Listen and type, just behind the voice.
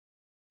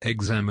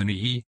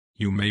Examinee,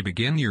 you may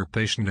begin your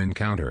patient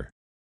encounter.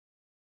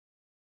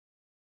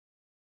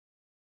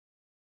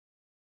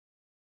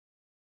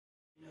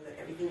 Know that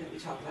everything that we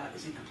talk about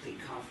is in complete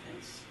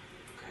confidence.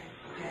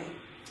 Okay?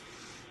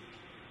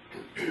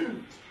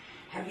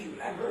 Have you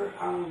ever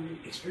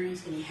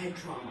experienced any head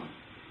trauma?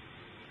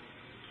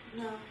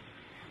 No.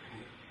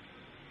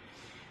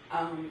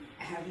 Okay.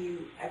 Have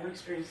you ever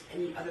experienced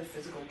any other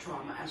physical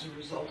trauma as a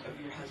result of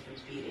your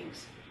husband's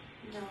beatings?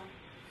 No. Okay.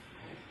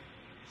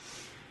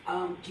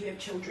 Do you have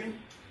children?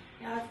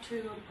 Yeah, I have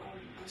two,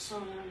 a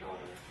son and a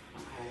daughter.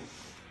 Okay.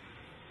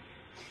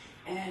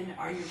 And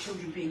are your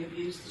children being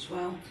abused as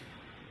well?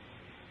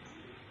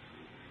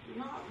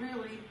 Not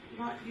really,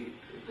 but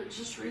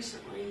just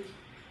recently,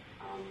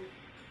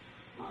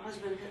 my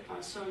husband hit my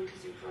son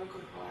because he broke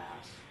a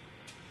glass,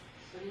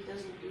 but he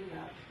doesn't do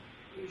that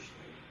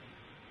usually.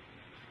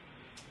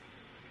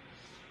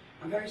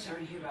 I'm very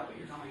sorry to hear about what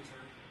you're going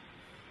through.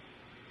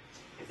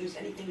 If there's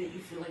anything that you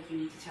feel like you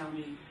need to tell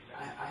me,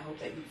 I hope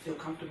that you feel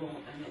comfortable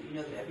and that you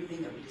know that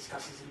everything that we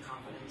discuss is in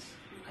confidence,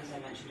 as I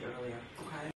mentioned earlier, okay?